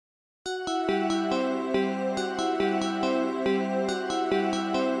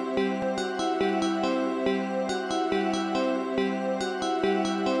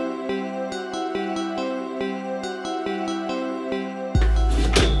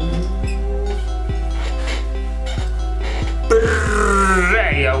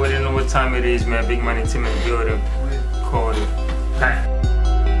Yeah, I already know what time it is, man. Big Money Tim in the building. Called it. Bam.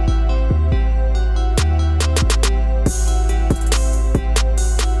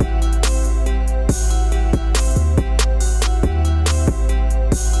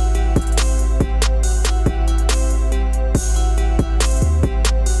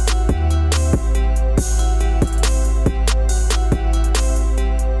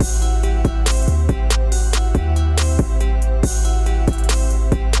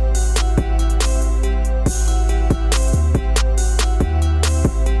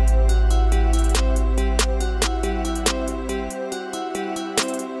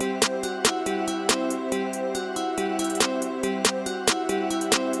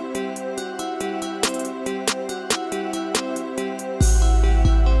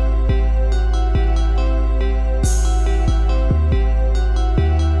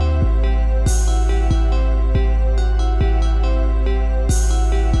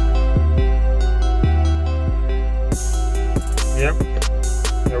 Yep,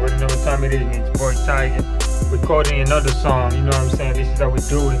 you already know what time it is. It's boy Tiger recording another song. You know what I'm saying? This is how we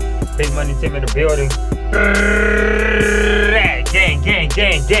do it. Big Money Tim in the building. Gang, gang,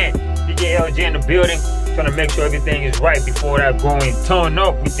 gang, gang. DJ LJ in the building. Trying to make sure everything is right before I go and turn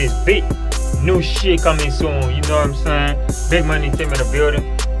up with this beat. New shit coming soon. You know what I'm saying? Big Money Tim in the building.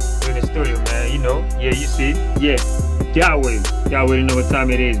 We're in the studio, man. You know. Yeah, you see. Yeah. That way. Y'all already know what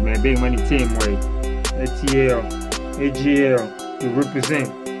time it is, man. Big Money Tim way. ATL. AGL, we represent,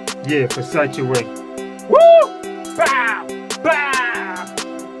 yeah, Versace way. Woo! Bow! Bow!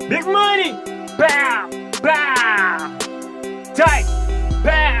 Big money! Bow! Bow! Tight!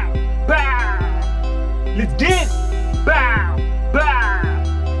 Bow! Bow! Let's get it! Bow! Bow!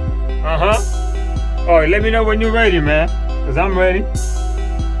 Alright, let me know when you're ready, man. Cause I'm ready.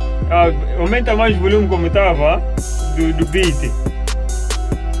 Aumenta mais volume como tava do beat.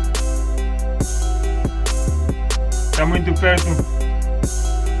 Tá muito perto.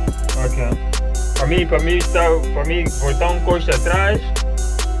 Ok. Para mim voltar coxa atrás.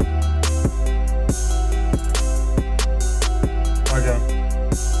 Okay.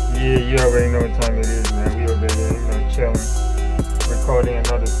 Yeah, you already know what time it is, man. We over there, you know, chilling, recording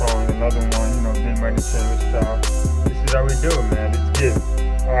another song, another one, you know, Big Money Tim style. This is how we do it, man. Let's get it.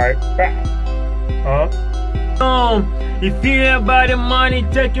 Alright, if you ain't about the money,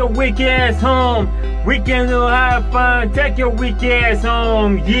 take your weak ass home. We can go have fun, take your weak ass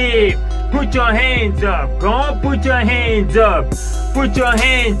home, yeah. Put your hands up, go on, put your hands up. Put your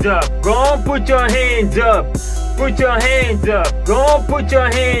hands up, go on, put your hands up. Put your hands up, go on, put your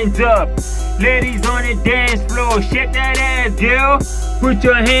hands up. Ladies on the dance floor, shake that ass, girl. Put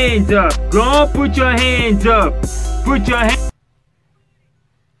your hands up, go on, put your hands up. Put your hands.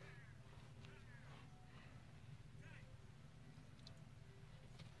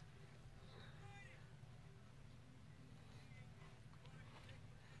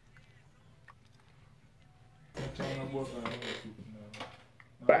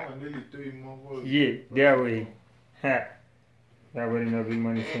 Yeah, that way. Ha. That way, no Big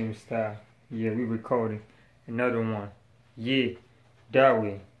Money Tim style. Yeah, we recording another one. Yeah, that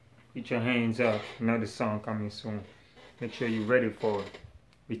way. Get your hands up. Another song coming soon. Make sure you're ready for it.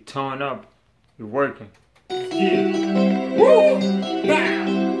 We turn up. We're working. Yeah. Woo! Bow!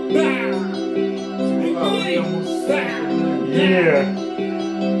 Bow! Big Money! Bow! Yeah.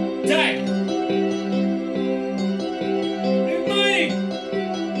 Tight!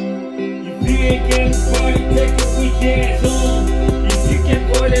 Can party, take your weak ass home. If you can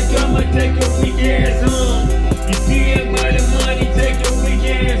for the drama, take your weak ass home. If you ain't by the money, take your weak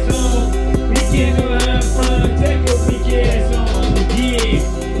ass home. We can go have fun, take your weak ass home. Yeah,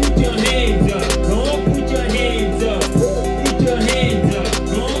 put your hands up, go on, put your hands up. Put your hands up,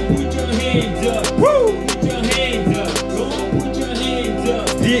 go on, put your hands up. Woo! Put your hands up, go on, put your hands up.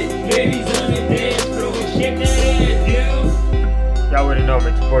 Yeah, ladies on the dance floor, shake that ass, girl. Y'all already know me,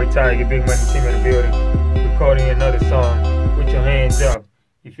 it's your boy Tiger, Big Money Tim in the building, recording another song. Put your hands up.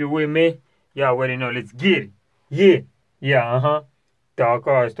 If you're with me, y'all already know, let's get it. Yeah, yeah, Dark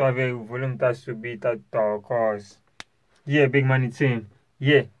Horse, tô a ver o volume tá subindo, tá Dark Horse. Yeah, Big Money Tim.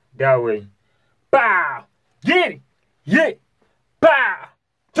 Yeah, that way. Bow! Get it! Yeah! Bow!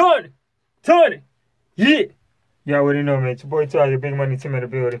 Turn it! Yeah! Y'all already know, man, it's your boy Tiger, Big Money Tim in the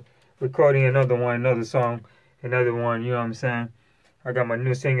building, recording another one, another song, another one, you know what I'm saying? I got my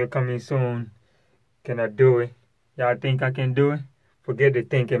new single coming soon. Can I do it? Y'all think I can do it? Forget the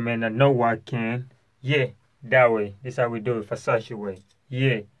thinking, man. I know I can. Yeah, that way. This how we do it, Versace way.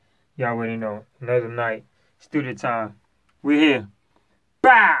 Yeah, y'all already know. Another night, studio time. We're here.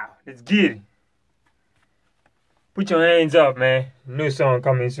 Bow! Let's get it. Put your hands up, man. New song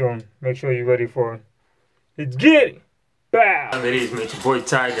coming soon. Make sure you're ready for it. Let's get it! Bow! It is, man. It's your boy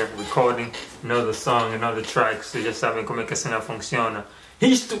Tiger recording another song, another track. Vocês já sabem como é que a cena funciona.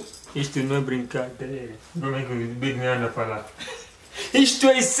 Isto não é brincadeira. Como é que o Big Nel anda a falar? Isto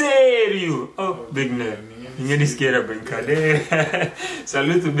é sério! Oh, Big Nel. Ninguém disse que era brincadeira.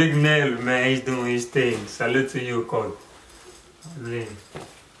 Salute to Big Nel, man. He's doing his thing. Salute to you, Code.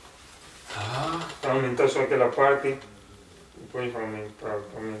 Para aumentar só aquela parte, depois para aumentar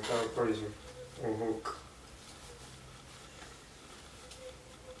coisa, o hook.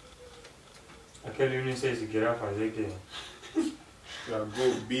 Aquele eu não sei se queria fazer que... Largou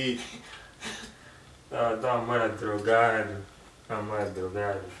o beat. Tá mais drogado.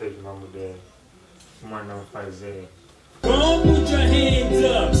 Fez o nome dele. Mas não fazer. Come put your hands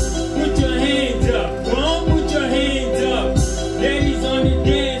up, put your hands up, come put your hands up. Ladies on the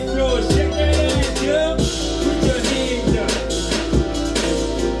dance floor, shake that ass up, put your hands up.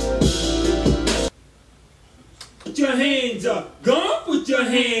 Put your hands up, go put your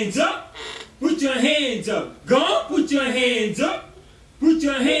hands up, put your hands up, go put your hands up, put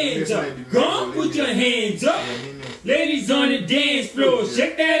your hands up, go put your hands up. Ladies on the dance floor,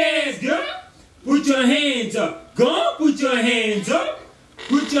 shake that ass, girl. Put your hands up, go put your hands up,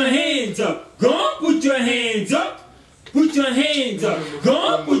 put your hands up, go put your hands up, put your hands up,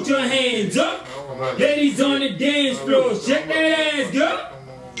 go put your hands up. Ladies on the dance floor, shake that ass, girl.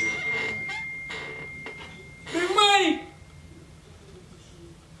 Big money.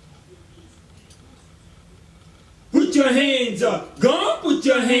 Put your hands up, go put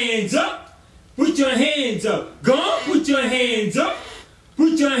your hands up, put your hands up, go put your hands up.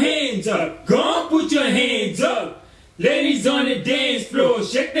 Put your hands up, go put your hands up. Ladies on the dance floor,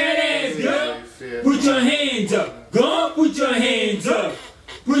 shake that ass, girl. Put your hands up, go put your hands up.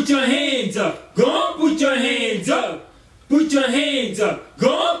 Put your hands up, go put your hands up. Put your hands up,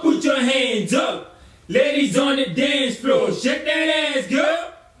 go put your hands up. Ladies on the dance floor, shake that ass,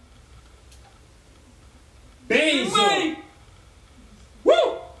 girl. Bang, money.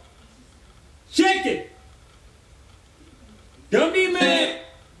 Woo! Shake it. Don't be mad.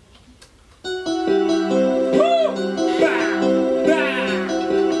 Woo! Bow, bow.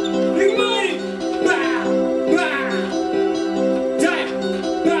 Big money. Bow, bow. Tight.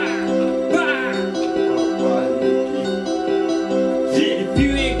 Bow, bow. Yeah, if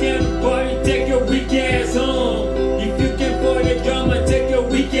you ain't got a party, take your weak ass home. If you can't afford the drama, take your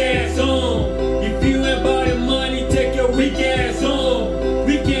weak ass home. If you ain't about the money, take your weak ass home.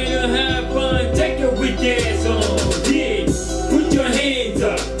 We can't have fun, take your weak ass home. Yeah. Put your hands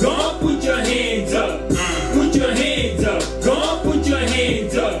up, go put your hands up. Put your hands up, go put your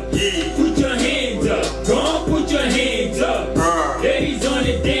hands up. Put your hands up, go put your hands up. Ladies on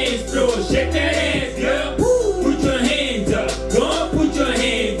the dance floor, shake that ass, girl. Put your hands up, go put your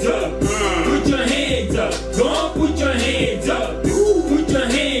hands up. Put your hands up, go put your hands up. Put your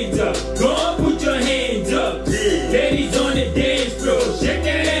hands up, go put your hands up. Ladies on the dance floor, shake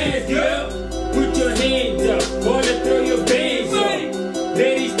that ass, girl. Put your hands up, wanna throw your bands up.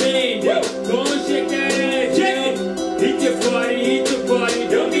 Ladies stand up, go and shake that ass, yeah. Hit your party,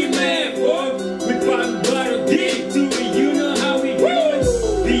 don't be mad, boy. We poppin' bottle, dig to it, you know how we do it.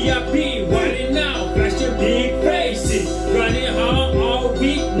 VIP